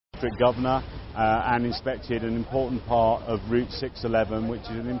district governor and inspected an important part of Route 611, which is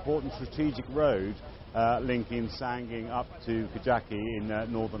an important strategic road linking Sangin up to Kajaki in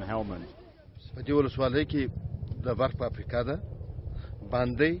northern Helmand.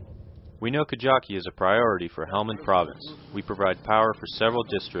 We know Kajaki is a priority for Helmand province. We provide power for several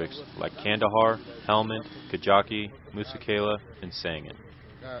districts like Kandahar, Helmand, Kajaki, Musikela, and Sangin.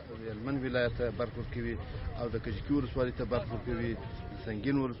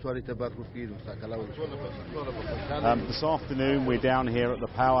 This afternoon we're down here at the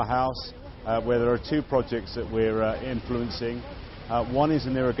powerhouse where there are two projects that we're influencing. One is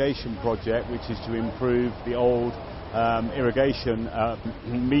an irrigation project which is to improve the old irrigation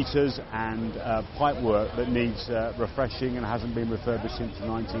meters and pipework that needs refreshing and hasn't been refurbished since the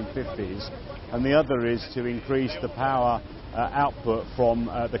 1950s. And the other is to increase the power output from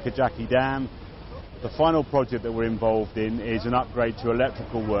the Kajaki Dam. The final project that we're involved in is an upgrade to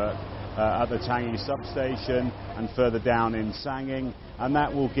electrical work at the Tangi substation and further down in Sangin, and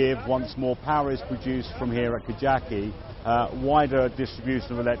that will give, once more power is produced from here at Kajaki, wider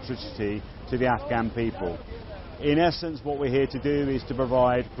distribution of electricity to the Afghan people. In essence, what we're here to do is to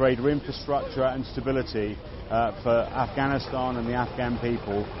provide greater infrastructure and stability for Afghanistan and the Afghan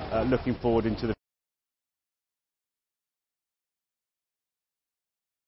people looking forward into the